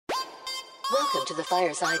Welcome to the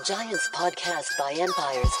Fireside Giants podcast by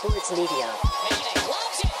Empire Sports Media.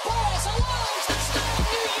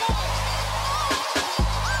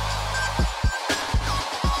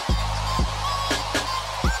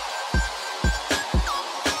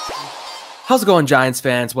 How's it going, Giants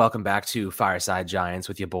fans? Welcome back to Fireside Giants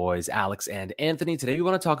with your boys, Alex and Anthony. Today, we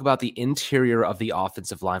want to talk about the interior of the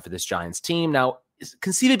offensive line for this Giants team. Now,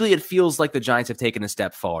 conceivably, it feels like the Giants have taken a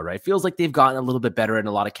step forward, right? It feels like they've gotten a little bit better in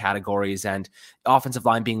a lot of categories, and offensive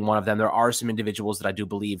line being one of them. There are some individuals that I do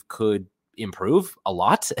believe could improve a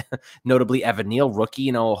lot, notably Evan Neal, rookie.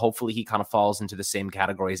 Hopefully he kind of falls into the same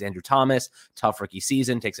category as Andrew Thomas. Tough rookie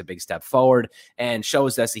season, takes a big step forward and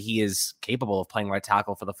shows us that he is capable of playing right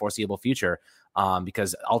tackle for the foreseeable future.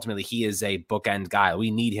 Because ultimately he is a bookend guy. We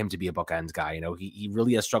need him to be a bookend guy. He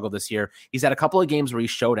really has struggled this year. He's had a couple of games where he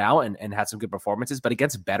showed out and had some good performances, but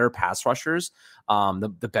against better pass rushers,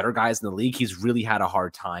 the better guys in the league, he's really had a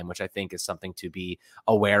hard time, which I think is something to be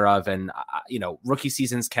aware of. And, rookie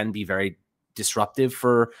seasons can be very disruptive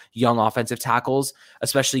for young offensive tackles,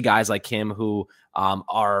 especially guys like him who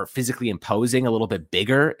are physically imposing, a little bit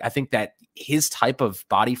bigger. I think that his type of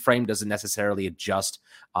body frame doesn't necessarily adjust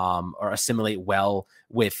or assimilate well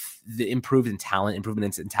with the improvement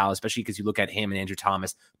in talent, especially because you look at him and Andrew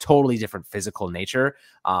Thomas, totally different physical nature.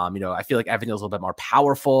 I feel like Evan Neal's a little bit more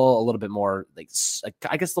powerful, a little bit more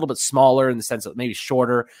I guess a little bit smaller in the sense of maybe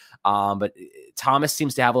shorter. But Thomas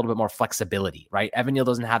seems to have a little bit more flexibility, right? Evan Neal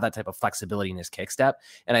doesn't have that type of flexibility in his kick step.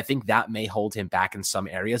 And I think that may hold him back in some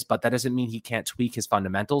areas, but that doesn't mean he can't tweak his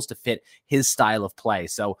fundamentals to fit his style of play.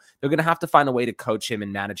 So they're going to have to find a way to coach him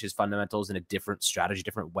and manage his fundamentals in a different strategy,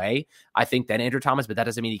 different way, I think, than Andrew Thomas, but that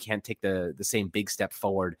doesn't mean he can't take the same big step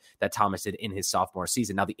forward that Thomas did in his sophomore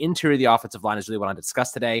season. Now, the interior of the offensive line is really what I want to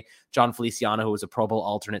discuss today. John Feliciano, who was a Pro Bowl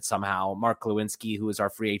alternate somehow, Mark Lewinsky, who is our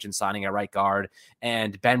free agent signing at right guard,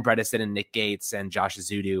 and Ben Bredeson and Nick Gates and Josh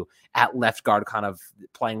Ezeudu at left guard, kind of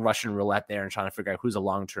playing Russian roulette there and trying to figure out who's a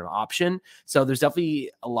long-term option. So there's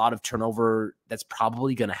definitely a lot of turnover that's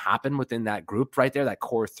probably going to happen within that group right there, that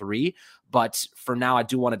core three. But for now, I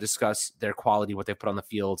do want to discuss their quality, what they've put on the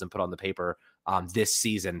fields and put on the paper this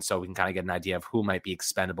season, so we can kind of get an idea of who might be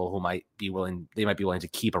expendable, who might be willing to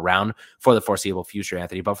keep around for the foreseeable future,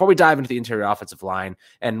 Anthony. But before we dive into the interior offensive line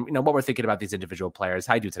and what we're thinking about these individual players,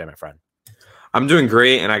 how you do today, my friend? I'm doing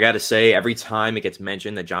great, and I got to say, every time it gets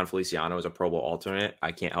mentioned that John Feliciano is a Pro Bowl alternate,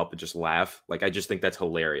 I can't help but just laugh. I just think that's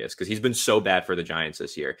hilarious because he's been so bad for the Giants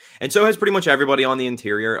this year. And so has pretty much everybody on the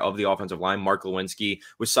interior of the offensive line. Mark Lewinsky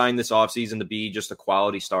was signed this offseason to be just a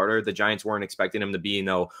quality starter. The Giants weren't expecting him to be,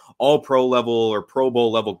 all-pro level or Pro Bowl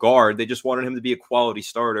level guard. They just wanted him to be a quality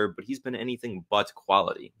starter, but he's been anything but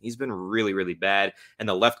quality. He's been really, really bad. And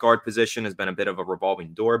the left guard position has been a bit of a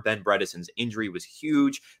revolving door. Ben Bredeson's injury was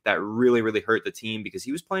huge. That really, really hurt the team because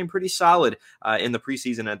he was playing pretty solid in the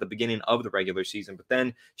preseason at the beginning of the regular season. But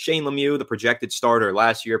then Shane Lemieux, the projected starter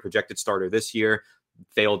last year, projected starter this year,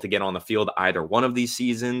 failed to get on the field either one of these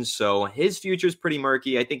seasons. So his future is pretty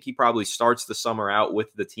murky. I think he probably starts the summer out with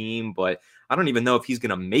the team, but I don't even know if he's going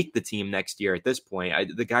to make the team next year at this point.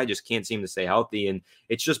 The guy just can't seem to stay healthy, and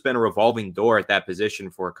it's just been a revolving door at that position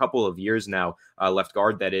for a couple of years now, left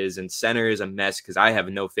guard that is, and center is a mess because I have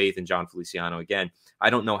no faith in John Feliciano. Again, I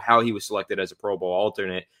don't know how he was selected as a Pro Bowl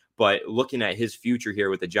alternate, but looking at his future here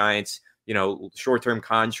with the Giants, short-term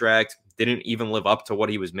contract, didn't even live up to what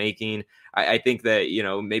he was making. I think that,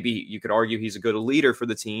 maybe you could argue he's a good leader for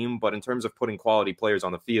the team, but in terms of putting quality players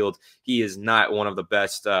on the field, he is not one of the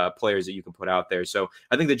best players that you can put out there. So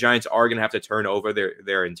I think the Giants are going to have to turn over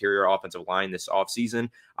their interior offensive line this offseason.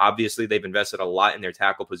 Obviously, they've invested a lot in their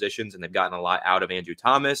tackle positions, and they've gotten a lot out of Andrew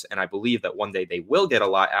Thomas, and I believe that one day they will get a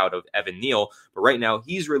lot out of Evan Neal, but right now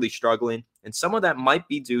he's really struggling, and some of that might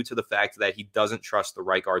be due to the fact that he doesn't trust the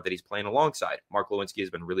right guard that he's playing alongside. Mark Lewinsky has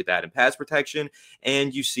been really bad in pass protection,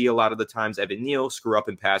 and you see a lot of the times Evan Neal screw up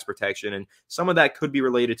in pass protection, and some of that could be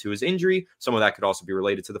related to his injury. Some of that could also be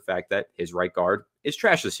related to the fact that his right guard is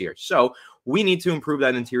trash this year. So we need to improve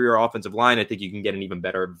that interior offensive line. I think you can get an even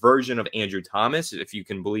better version of Andrew Thomas, if you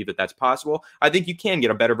can believe that that's possible. I think you can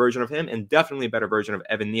get a better version of him and definitely a better version of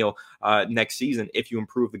Evan Neal next season if you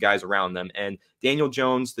improve the guys around them. And Daniel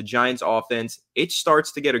Jones, the Giants offense, it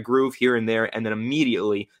starts to get a groove here and there, and then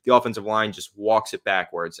immediately the offensive line just walks it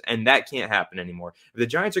backwards, and that can't happen anymore. If the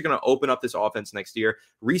Giants are going to open up this offense next year,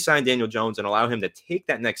 re-sign Daniel Jones and allow him to take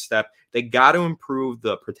that next step, they got to improve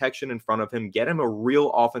the protection in front of him, get him a real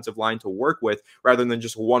offensive line to work with rather than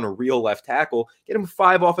just one real left tackle, get him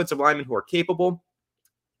 5 offensive linemen who are capable.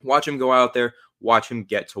 Watch him go out there, watch him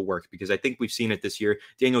get to work, because I think we've seen it this year.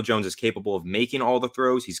 Daniel Jones is capable of making all the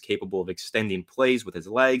throws. He's capable of extending plays with his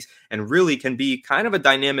legs and really can be kind of a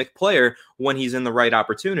dynamic player when he's in the right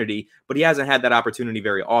opportunity, but he hasn't had that opportunity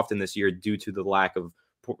very often this year due to the lack of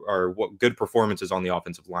what good performances on the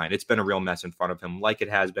offensive line. It's been a real mess in front of him, like it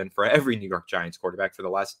has been for every New York Giants quarterback for the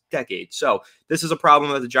last decade. So this is a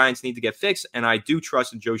problem that the Giants need to get fixed, and I do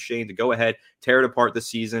trust Joe Schoen to go ahead, tear it apart this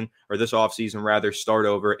season, or this offseason rather, start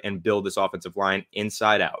over and build this offensive line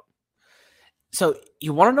inside out. So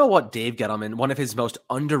you want to know what Dave Gettleman, one of his most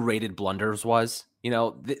underrated blunders was?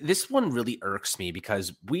 This one really irks me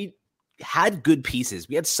because we had good pieces.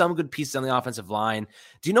 We had some good pieces on the offensive line.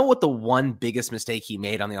 Do you know what the one biggest mistake he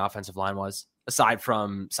made on the offensive line was? Aside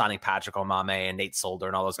from signing Patrick Omameh and Nate Solder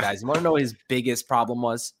and all those guys, you want to know what his biggest problem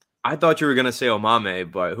was? I thought you were going to say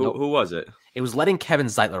Omameh, but who was it? It was letting Kevin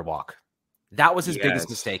Zeitler walk. That was his biggest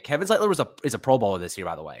mistake. Kevin Zeitler is a Pro Bowler this year,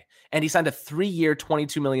 by the way. And he signed a 3-year,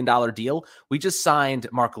 $22 million deal. We just signed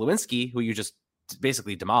Mark Lewinsky, who you just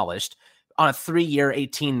basically demolished, on a 3-year,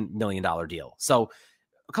 $18 million deal. So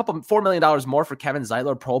 $4 million more for Kevin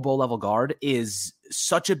Zeitler, Pro Bowl level guard, is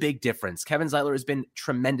such a big difference. Kevin Zeitler has been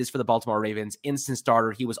tremendous for the Baltimore Ravens, instant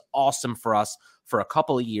starter. He was awesome for us for a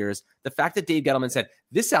couple of years. The fact that Dave Gettleman said,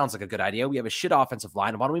 this sounds like a good idea. We have a shit offensive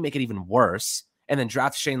line. Why don't we make it even worse? And then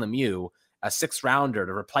draft Shane Lemieux, a 6th rounder,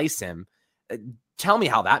 to replace him. Tell me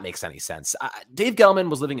how that makes any sense. Dave Gettleman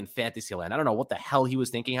was living in fantasy land. I don't know what the hell he was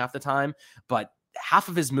thinking half the time, but half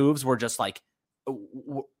of his moves were just like,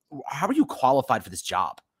 how are you qualified for this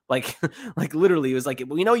job? Like literally, it was like,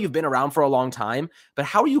 we know you've been around for a long time, but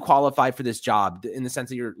how are you qualified for this job in the sense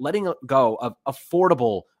that you're letting go of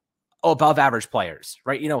affordable, above average players,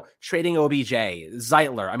 right? Trading OBJ,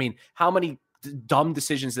 Zeitler. I mean, how many dumb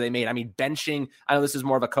decisions that they made? I mean, benching, I know this is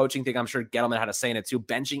more of a coaching thing. I'm sure Gettleman had a say in it too.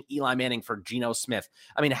 Benching Eli Manning for Geno Smith.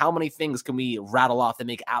 I mean, how many things can we rattle off that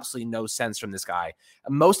make absolutely no sense from this guy?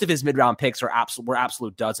 Most of his mid-round picks were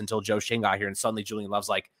absolute duds until Joe Schoen got here, and suddenly Julian Love's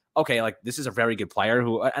like, okay, like this is a very good player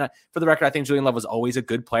who, and for the record, I think Julian Love was always a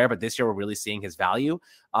good player, but this year we're really seeing his value.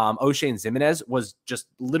 O'Shane Ximines was just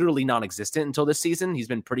literally non-existent until this season. He's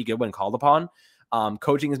been pretty good when called upon.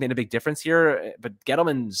 Coaching has made a big difference here, but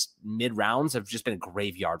Gettleman's mid-rounds have just been a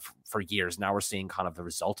graveyard for years. Now we're seeing kind of the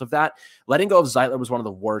result of that. Letting go of Zeitler was one of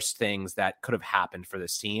the worst things that could have happened for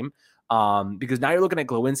this team, because now you're looking at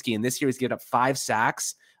Glowinski, and this year he's given up 5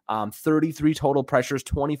 sacks, 33 total pressures,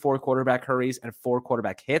 24 quarterback hurries, and 4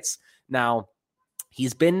 quarterback hits. Now,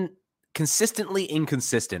 he's been consistently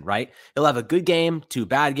inconsistent, right? He'll have a good game, 2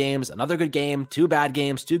 bad games, another good game, 2 bad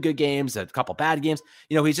games, 2 good games, a couple bad games.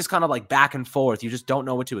 He's just kind of like back and forth. You just don't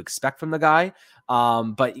know what to expect from the guy.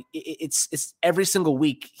 But it's every single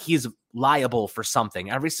week he's liable for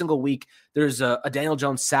something. Every single week there's a Daniel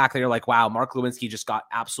Jones sack that you're like, wow, Mark Lewinsky just got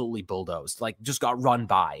absolutely bulldozed, like just got run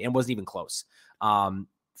by and wasn't even close.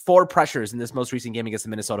 4 pressures in this most recent game against the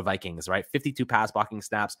Minnesota Vikings, right? 52 pass blocking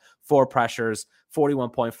snaps, 4 pressures,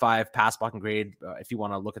 41.5 pass blocking grade. If you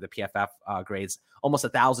want to look at the PFF grades, almost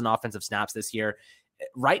 1,000 offensive snaps this year.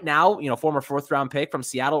 Right now, former 4th round pick from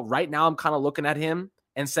Seattle. Right now, I'm kind of looking at him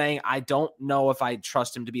and saying, I don't know if I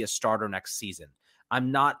trust him to be a starter next season.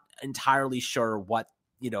 I'm not entirely sure what,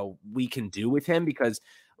 we can do with him because,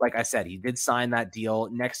 like I said, he did sign that deal.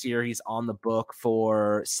 Next year, he's on the book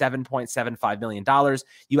for $7.75 million.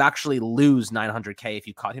 You actually lose $900K if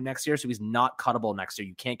you cut him next year. So he's not cuttable next year.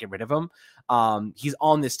 You can't get rid of him. He's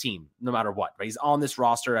on this team no matter what, right? He's on this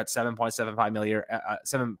roster at $7.75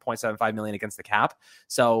 million against the cap.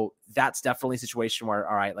 So that's definitely a situation where,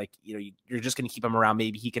 all right, like, you're just going to keep him around.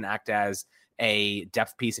 Maybe he can act as a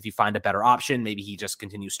depth piece if you find a better option. Maybe he just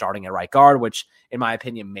continues starting at right guard, which in my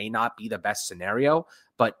opinion may not be the best scenario.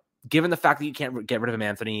 But given the fact that you can't get rid of him,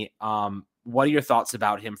 Anthony, what are your thoughts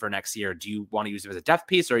about him for next year? Do you want to use him as a depth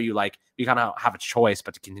piece, or are you like, you kind of have a choice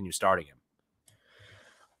but to continue starting him?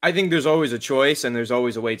 I think there's always a choice and there's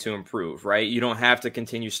always a way to improve, right? You don't have to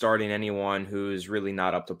continue starting anyone who's really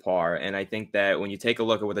not up to par. And I think that when you take a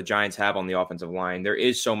look at what the Giants have on the offensive line, there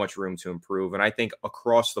is so much room to improve. And I think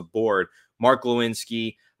across the board, Mark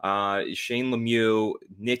Lewinsky, Shane Lemieux,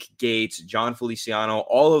 Nick Gates, John Feliciano,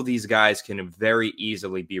 all of these guys can very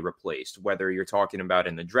easily be replaced, whether you're talking about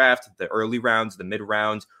in the draft, the early rounds, the mid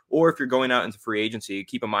rounds, or if you're going out into free agency.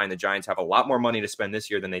 Keep in mind the Giants have a lot more money to spend this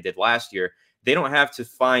year than they did last year. They don't have to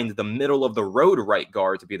find the middle of the road right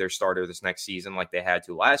guard to be their starter this next season like they had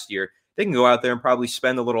to last year. They can go out there and probably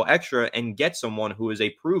spend a little extra and get someone who is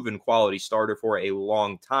a proven quality starter for a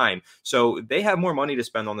long time. So they have more money to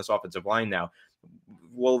spend on this offensive line now.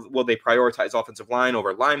 will they prioritize offensive line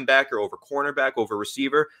over linebacker, over cornerback, over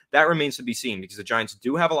receiver? That remains to be seen because the Giants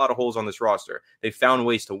do have a lot of holes on this roster. They've found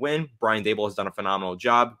ways to win. Brian Daboll has done a phenomenal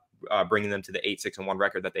job bringing them to the 8-6-1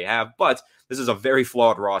 record that they have. But this is a very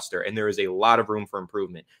flawed roster, and there is a lot of room for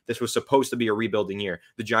improvement. This was supposed to be a rebuilding year.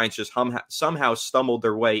 The Giants just somehow stumbled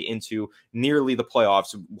their way into nearly the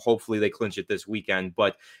playoffs. Hopefully they clinch it this weekend.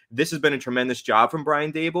 But this has been a tremendous job from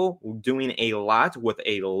Brian Daboll, doing a lot with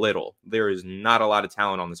a little. There is not a lot of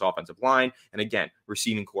talent on this offensive line. And again,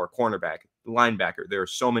 receiving core, cornerback, linebacker. There are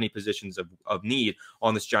so many positions of need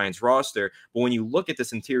on this Giants roster. But when you look at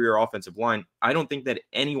this interior offensive line, I don't think that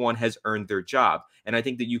anyone has earned their job. And I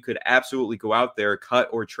think that you could absolutely go out there, cut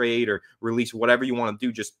or trade or release whatever you want to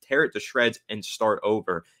do, just tear it to shreds and start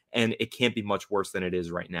over. And it can't be much worse than it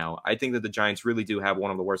is right now. I think that the Giants really do have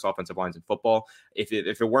one of the worst offensive lines in football. If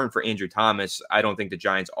it weren't for Andrew Thomas, I don't think the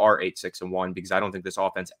Giants are 8-6-1 because I don't think this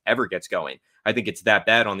offense ever gets going. I think it's that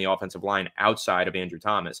bad on the offensive line outside of Andrew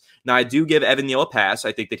Thomas. Now, I do give Evan Neal a pass.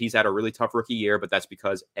 I think that he's had a really tough rookie year, but that's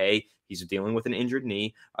because, A, he's dealing with an injured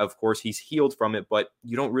knee. Of course, he's healed from it, but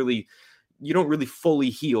you don't really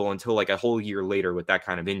fully heal until like a whole year later with that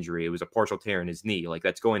kind of injury. It was a partial tear in his knee. Like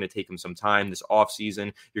that's going to take him some time this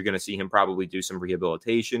offseason. You're going to see him probably do some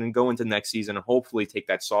rehabilitation and go into next season and hopefully take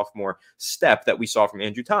that sophomore step that we saw from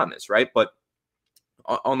Andrew Thomas, right? But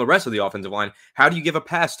on the rest of the offensive line, how do you give a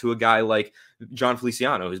pass to a guy like Jon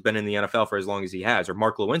Feliciano, who's been in the NFL for as long as he has, or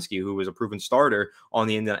Mark Lewinsky, who was a proven starter on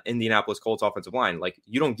the Indianapolis Colts offensive line? Like,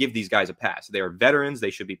 you don't give these guys a pass. They are veterans.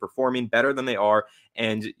 They should be performing better than they are.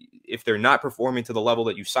 And if they're not performing to the level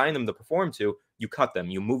that you sign them to perform to, you cut them,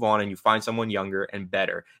 you move on, and you find someone younger and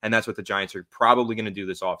better. And that's what the Giants are probably going to do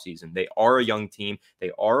this offseason. They are a young team.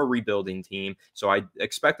 They are a rebuilding team. So I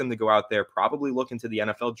expect them to go out there, probably look into the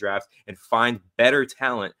NFL draft and find better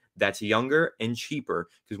talent that's younger and cheaper.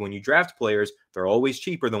 Because when you draft players, they're always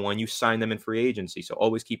cheaper than when you sign them in free agency. So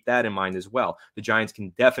always keep that in mind as well. The Giants can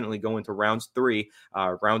definitely go into rounds 3,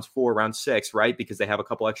 rounds 4, round 6, right? Because they have a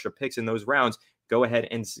couple extra picks in those rounds. Go ahead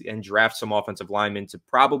and draft some offensive linemen to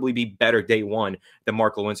probably be better day one than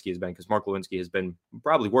Mark Lewinsky has been, because Mark Lewinsky has been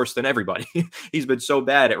probably worse than everybody. He's been so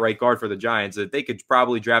bad at right guard for the Giants that they could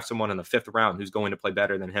probably draft someone in the 5th round who's going to play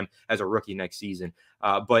better than him as a rookie next season.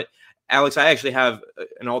 But Alex, I actually have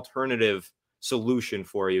an alternative solution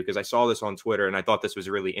for you because I saw this on Twitter and I thought this was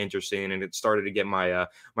really interesting and it started to get my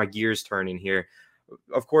my gears turning here.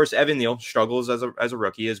 Of course, Evan Neal struggles as a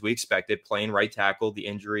rookie, as we expected, playing right tackle. The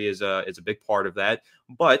injury is a big part of that,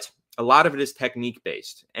 but a lot of it is technique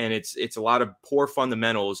based, and it's a lot of poor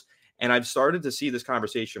fundamentals. And I've started to see this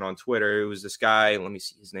conversation on Twitter. It was this guy, let me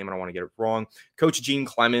see his name, I don't want to get it wrong, Coach Gene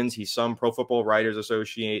Clemens. He's some Pro Football Writers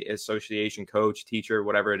Association coach, teacher,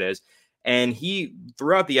 whatever it is. And he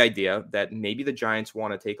threw out the idea that maybe the Giants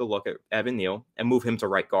want to take a look at Evan Neal and move him to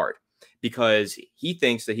right guard, because he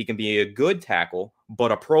thinks that he can be a good tackle,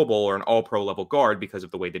 but a Pro Bowl or an all-pro level guard because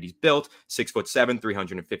of the way that he's built, 6'7",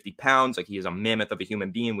 350 pounds. Like, he is a mammoth of a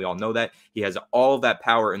human being. We all know that. He has all of that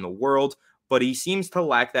power in the world, but he seems to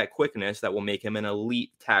lack that quickness that will make him an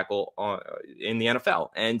elite tackle in the NFL.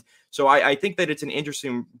 And so I think that it's an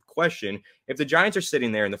interesting question. If the Giants are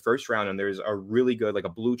sitting there in the first round and there's a really good, like a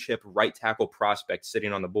blue chip right tackle prospect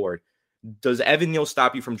sitting on the board, does Evan Neal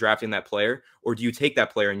stop you from drafting that player? Or do you take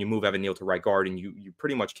that player and you move Evan Neal to right guard and you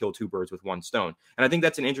pretty much kill 2 birds with 1 stone? And I think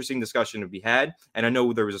that's an interesting discussion to be had. And I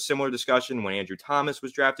know there was a similar discussion when Andrew Thomas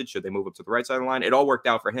was drafted. Should they move up to the right side of the line? It all worked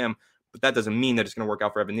out for him, but that doesn't mean that it's going to work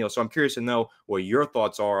out for Evan Neal. So I'm curious to know what your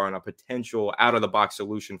thoughts are on a potential out-of-the-box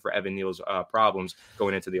solution for Evan Neal's problems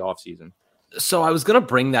going into the offseason. So I was going to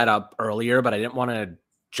bring that up earlier, but I didn't want to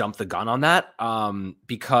jump the gun on that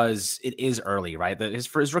because it is early, right?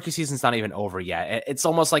 His rookie season's not even over yet. It's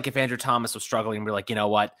almost like if Andrew Thomas was struggling, we're like, you know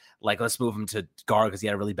what? Like, let's move him to guard because he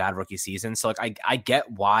had a really bad rookie season. So like, I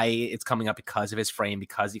get why it's coming up because of his frame,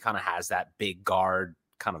 because he kind of has that big guard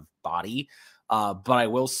kind of body. But I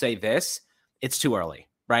will say this, it's too early,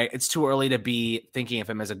 right? It's too early to be thinking of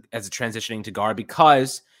him as a transitioning to guard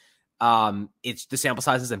because it's the sample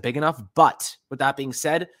size isn't big enough. But with that being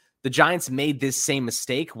said, the Giants made this same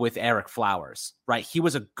mistake with Eric Flowers, right? He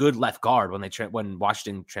was a good left guard when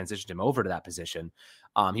Washington transitioned him over to that position.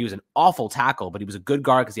 He was an awful tackle, but he was a good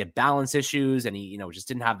guard because he had balance issues and he, just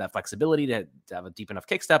didn't have that flexibility to have a deep enough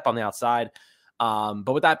kick step on the outside.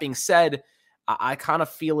 But with that being said, I kind of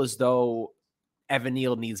feel as though Evan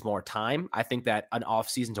Neal needs more time. I think that an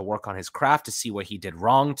offseason to work on his craft, to see what he did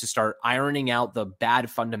wrong, to start ironing out the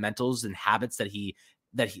bad fundamentals and habits that he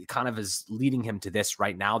that he kind of is leading him to this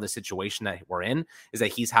right now, the situation that we're in, is that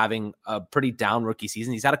he's having a pretty down rookie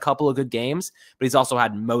season. He's had a couple of good games, but he's also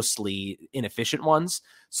had mostly inefficient ones.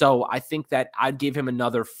 So I think that I'd give him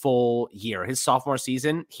another full year. His sophomore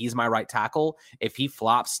season, he's my right tackle. If he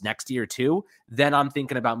flops next year too, then I'm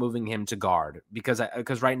thinking about moving him to guard because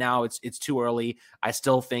right now it's too early. I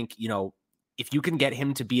still think, if you can get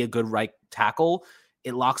him to be a good right tackle,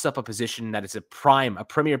 it locks up a position that is a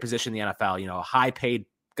premier position in the NFL. High paid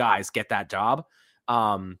guys get that job.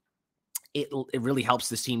 It really helps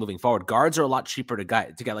this team moving forward. Guards are a lot cheaper to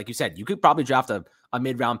get. Like you said, you could probably draft a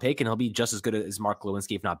mid-round pick and he'll be just as good as Mark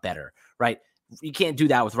Lewinsky, if not better, right? You can't do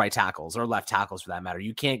that with right tackles or left tackles for that matter.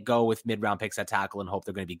 You can't go with mid-round picks at tackle and hope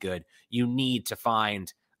they're going to be good. You need to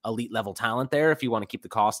find elite level talent there if you want to keep the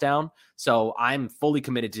cost down. So I'm fully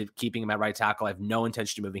committed to keeping him at right tackle. I have no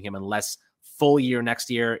intention of moving him unless full year next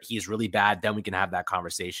year he's really bad. Then we can have that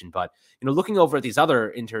conversation. But looking over at these other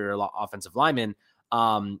interior offensive linemen,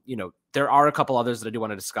 there are a couple others that I do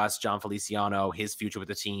want to discuss. John Feliciano, his future with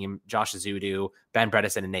the team, Josh Ezeudu, Ben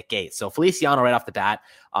Bredeson, and Nick Gates. So Feliciano right off the bat,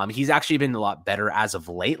 he's actually been a lot better as of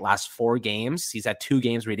late. Last 4 games, he's had 2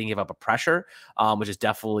 games where he didn't give up a pressure, which is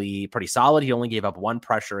definitely pretty solid. He only gave up 1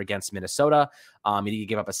 pressure against Minnesota. He did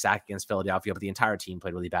give up a sack against Philadelphia, but the entire team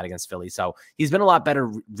played really bad against Philly. So he's been a lot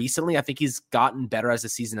better recently. I think he's gotten better as the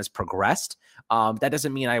season has progressed. That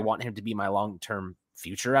doesn't mean I want him to be my long-term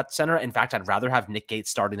future at center. In fact, I'd rather have Nick Gates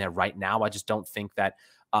starting there right now. I just don't think that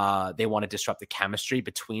they want to disrupt the chemistry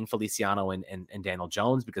between Feliciano and Daniel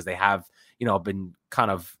Jones because they have, been kind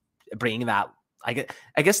of bringing that. I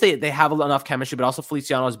guess they have enough chemistry, but also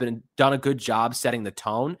Feliciano has done a good job setting the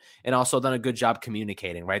tone and also done a good job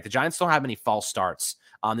communicating, right? The Giants don't have any false starts.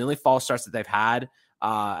 The only false starts that they've had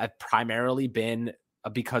have primarily been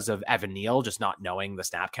because of Evan Neal just not knowing the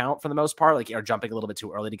snap count for the most part, or jumping a little bit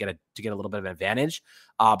too early to get a little bit of an advantage.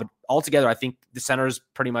 But altogether, I think the center's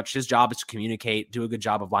pretty much his job is to communicate, do a good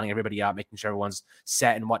job of lining everybody up, making sure everyone's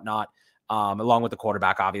set and whatnot, along with the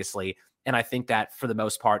quarterback, obviously. And I think that for the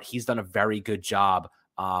most part, he's done a very good job,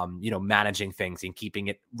 managing things and keeping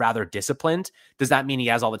it rather disciplined. Does that mean he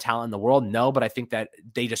has all the talent in the world? No, but I think that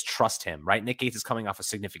they just trust him, right? Nick Gates is coming off a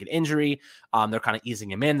significant injury. They're kind of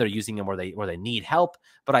easing him in. They're using him where they need help.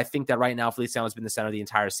 But I think that right now, Feliciano has been the center the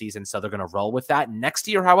entire season, so they're going to roll with that. Next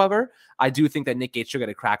year, however, I do think that Nick Gates should get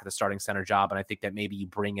a crack at the starting center job, and I think that maybe you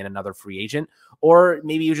bring in another free agent, or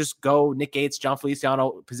maybe you just go Nick Gates, John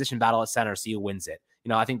Feliciano, position battle at center, see who wins it.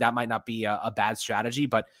 I think that might not be a bad strategy,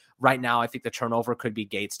 but right now I think the turnover could be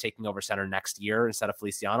Gates taking over center next year instead of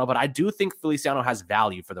Feliciano. But I do think Feliciano has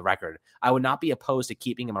value for the record. I would not be opposed to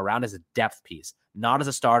keeping him around as a depth piece, not as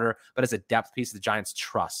a starter, but as a depth piece the Giants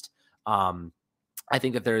trust. I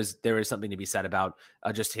think that there is something to be said about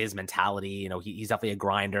just his mentality. He's definitely a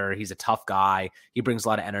grinder. He's a tough guy. He brings a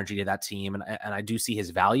lot of energy to that team. And I do see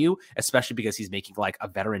his value, especially because he's making like a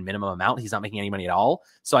veteran minimum amount. He's not making any money at all.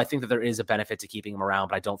 So I think that there is a benefit to keeping him around,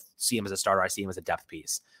 but I don't see him as a starter. I see him as a depth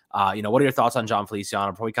piece. What are your thoughts on John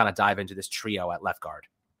Feliciano before we kind of dive into this trio at left guard?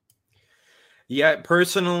 Yeah,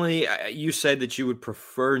 personally, you said that you would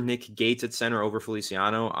prefer Nick Gates at center over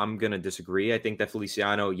Feliciano. I'm going to disagree. I think that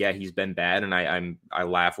Feliciano, he's been bad, and I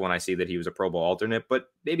laugh when I see that he was a Pro Bowl alternate, but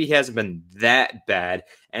maybe he hasn't been that bad,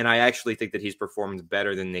 and I actually think that he's performed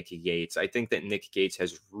better than Nick Gates. I think that Nick Gates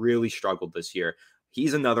has really struggled this year.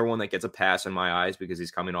 He's another one that gets a pass in my eyes because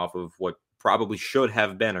he's coming off of what probably should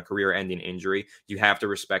have been a career-ending injury. You have to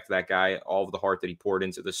respect that guy. All of the heart that he poured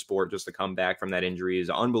into the sport just to come back from that injury is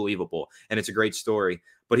unbelievable, and it's a great story.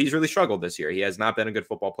 But he's really struggled this year. He has not been a good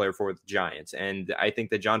football player for the Giants, and I think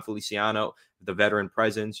that John Feliciano, the veteran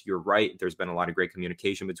presence, you're right. There's been a lot of great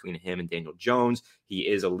communication between him and Daniel Jones. He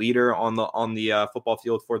is a leader on the football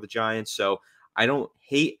field for the Giants, so I don't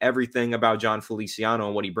hate everything about John Feliciano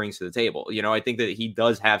and what he brings to the table. I think that he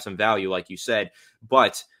does have some value, like you said.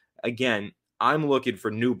 But again, I'm looking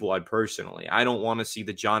for new blood personally. I don't want to see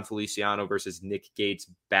the John Feliciano versus Nick Gates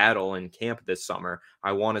battle in camp this summer.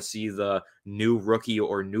 I want to see the new rookie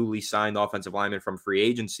or newly signed offensive lineman from free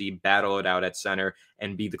agency battle it out at center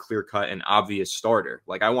and be the clear-cut and obvious starter.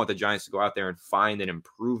 Like, I want the Giants to go out there and find an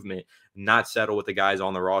improvement, not settle with the guys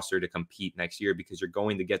on the roster to compete next year, because you're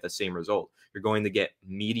going to get the same result. You're going to get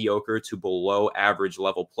mediocre to below average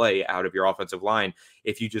level play out of your offensive line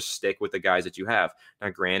if you just stick with the guys that you have. Now,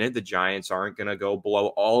 granted, the Giants aren't going to go blow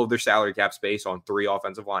all of their salary cap space on 3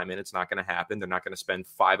 offensive linemen. It's not going to happen. They're not going to spend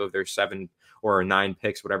 5 of their 7 or 9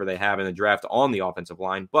 picks, whatever they have in the draft, on the offensive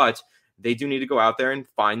line, but they do need to go out there and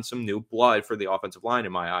find some new blood for the offensive line.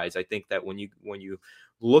 In my eyes, I think that when you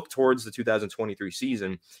look towards the 2023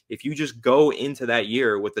 season, if you just go into that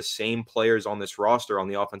year with the same players on this roster on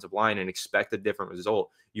the offensive line and expect a different result,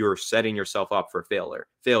 you're setting yourself up for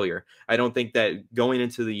failure. I don't think that going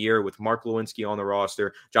into the year with Mark Lewinsky on the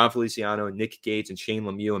roster, John Feliciano, Nick Gates, and Shane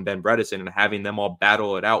Lemieux and Ben Bredeson, and having them all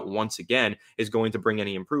battle it out once again is going to bring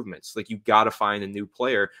any improvements. Like, you got to find a new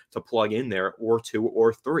player to plug in there, or two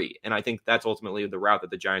or three. And I think that's ultimately the route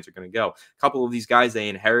that the Giants are going to go. A couple of these guys they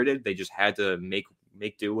inherited, they just had to make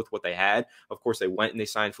do with what they had. Of course, they went and they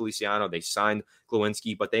signed Feliciano, they signed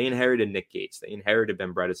Glowinski, but they inherited Nick Gates, they inherited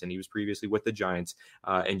Ben Bredeson. He was previously with the Giants,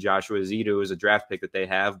 and Joshua Zito is a draft pick that they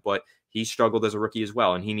have, but he struggled as a rookie as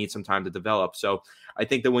well, and he needs some time to develop. So I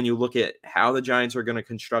think that when you look at how the Giants are going to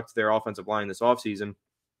construct their offensive line this offseason,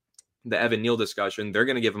 the Evan Neal discussion, they're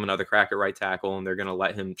going to give him another crack at right tackle, and they're going to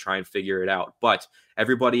let him try and figure it out. But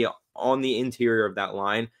everybody on the interior of that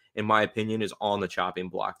line, in my opinion, is on the chopping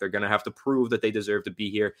block. They're going to have to prove that they deserve to be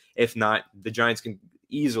here. If not, the Giants can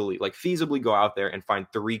easily, feasibly go out there and find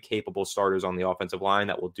three capable starters on the offensive line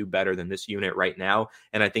that will do better than this unit right now.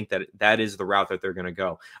 And I think that that is the route that they're going to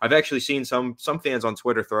go. I've actually seen some fans on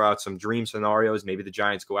Twitter throw out some dream scenarios. Maybe the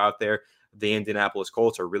Giants go out there. The Indianapolis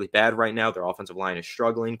Colts are really bad right now. Their offensive line is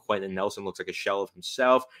struggling. Quentin Nelson looks like a shell of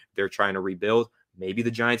himself. They're trying to rebuild. Maybe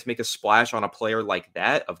the Giants make a splash on a player like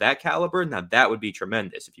that, of that caliber. Now, that would be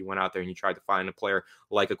tremendous if you went out there and you tried to find a player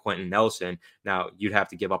like a Quentin Nelson. Now, you'd have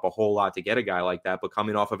to give up a whole lot to get a guy like that. But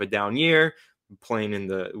coming off of a down year, playing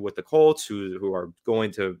with the Colts, who are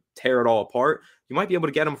going to tear it all apart, you might be able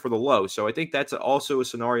to get him for the low. So I think that's also a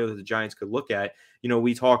scenario that the Giants could look at. You know,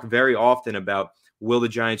 we talk very often about, will the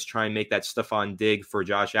Giants try and make that Stephon Diggs for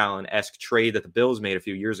Josh Allen-esque trade that the Bills made a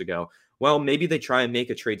few years ago? Well, maybe they try and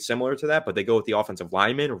make a trade similar to that, but they go with the offensive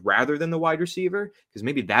lineman rather than the wide receiver, because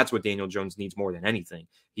maybe that's what Daniel Jones needs more than anything.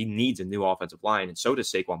 He needs a new offensive line, and so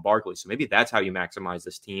does Saquon Barkley. So maybe that's how you maximize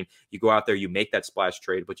this team. You go out there, you make that splash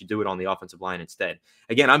trade, but you do it on the offensive line instead.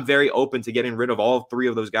 Again, I'm very open to getting rid of all three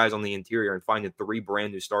of those guys on the interior and finding three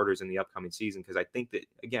brand new starters in the upcoming season, because I think that,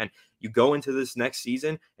 again, you go into this next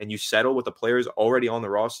season and you settle with the players already on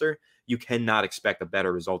the roster, you cannot expect a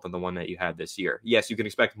better result than the one that you had this year. Yes, you can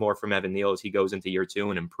expect more from Evan Neal as he goes into year two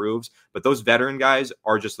and improves, but those veteran guys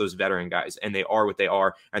are just those veteran guys, and they are what they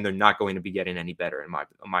are, and they're not going to be getting any better in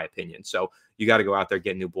my opinion. So you got to go out there,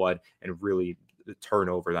 get new blood, and really turn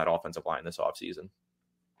over that offensive line this offseason.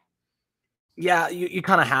 Yeah, you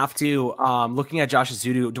kind of have to. Looking at Josh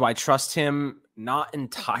Ezeudu, do I trust him? Not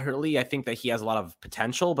entirely. I think that he has a lot of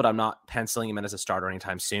potential, but I'm not penciling him in as a starter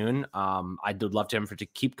anytime soon. I'd love to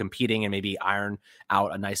keep competing and maybe iron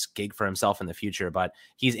out a nice gig for himself in the future, but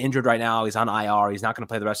he's injured right now. He's on IR. He's not going to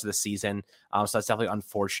play the rest of the season. So that's definitely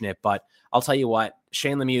unfortunate, but I'll tell you what,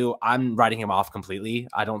 Shane Lemieux, I'm writing him off completely.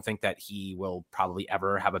 I don't think that he will probably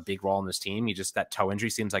ever have a big role in this team. That toe injury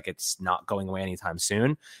seems like it's not going away anytime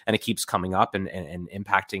soon, and it keeps coming up and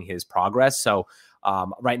impacting his progress. So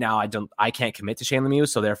right now I can't commit to Shane Lemieux,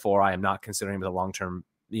 so therefore I am not considering him as a long-term,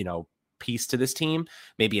 piece to this team,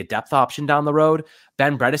 maybe a depth option down the road.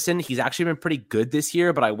 Ben Bredeson, he's actually been pretty good this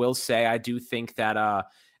year, but I will say I do think that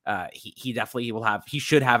he definitely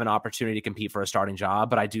should have an opportunity to compete for a starting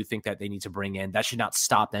job, but I do think that they need to bring in, that should not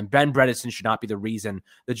stop them. Ben Bredeson should not be the reason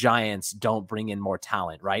the Giants don't bring in more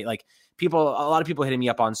talent, right? Like, a lot of people hitting me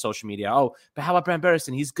up on social media. Oh, but how about Ben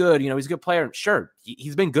Bredeson? He's good. He's a good player. Sure.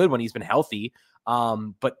 He's been good when he's been healthy.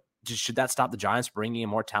 But should that stop the Giants bringing in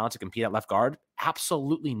more talent to compete at left guard?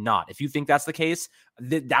 Absolutely not. If you think that's the case,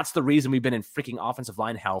 that's the reason we've been in freaking offensive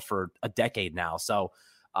line hell for a decade now. So,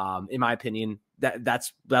 in my opinion,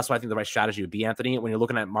 that's why I think the right strategy would be, Anthony. When you're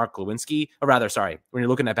looking at Mark Lewinsky, when you're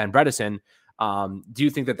looking at Ben Bredeson, do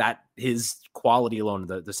you think that his quality alone,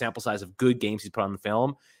 the sample size of good games he's put on the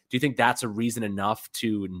film, do you think that's a reason enough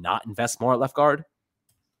to not invest more at left guard?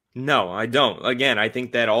 No, I don't. Again, I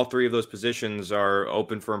think that all three of those positions are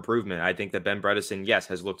open for improvement. I think that Ben Bredeson, yes,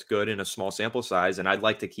 has looked good in a small sample size, and I'd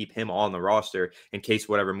like to keep him on the roster in case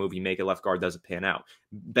whatever move you make at left guard doesn't pan out.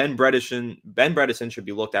 Ben Bredeson should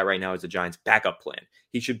be looked at right now as the Giants' backup plan.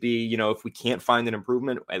 He should be, if we can't find an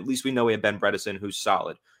improvement, at least we know we have Ben Bredeson who's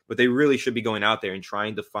solid. But they really should be going out there and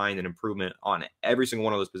trying to find an improvement on every single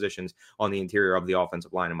one of those positions on the interior of the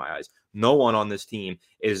offensive line, in my eyes. No one on this team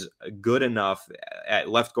is good enough at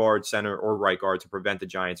left guard, center, or right guard to prevent the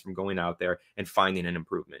Giants from going out there and finding an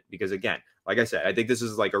improvement. Because again, like I said, I think this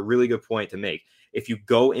is like a really good point to make. If you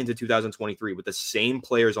go into 2023 with the same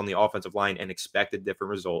players on the offensive line and expect a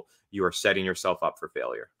different result, you are setting yourself up for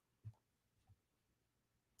failure.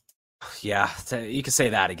 Yeah, you can say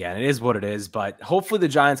that again. It is what it is, but hopefully the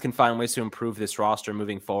Giants can find ways to improve this roster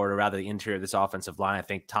moving forward, or rather the interior of this offensive line. I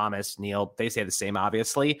think Thomas, Neal, they say the same,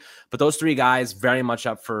 obviously, but those three guys very much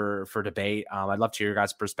up for debate. I'd love to hear your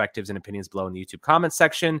guys' perspectives and opinions below in the YouTube comments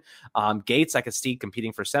section. Gates, I could see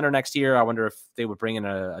competing for center next year. I wonder if they would bring in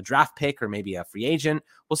a draft pick or maybe a free agent.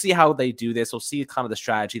 We'll see how they do this. We'll see kind of the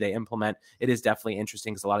strategy they implement. It is definitely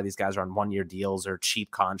interesting because a lot of these guys are on one-year deals or cheap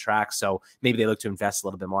contracts, so maybe they look to invest a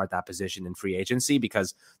little bit more at that position in free agency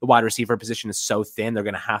because the wide receiver position is so thin. They're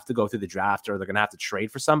going to have to go through the draft or they're going to have to trade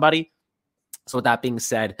for somebody. So with that being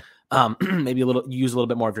said, maybe use a little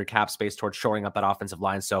bit more of your cap space towards shoring up that offensive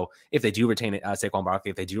line. So if they do retain Saquon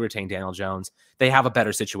Barkley, if they do retain Daniel Jones, they have a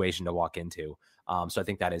better situation to walk into. So I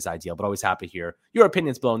think that is ideal, but always happy to hear your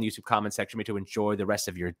opinions below in the YouTube comment section. Make sure to enjoy the rest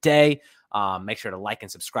of your day. Make sure to like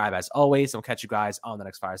and subscribe as always. And we'll catch you guys on the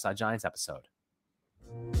next Fireside Giants episode.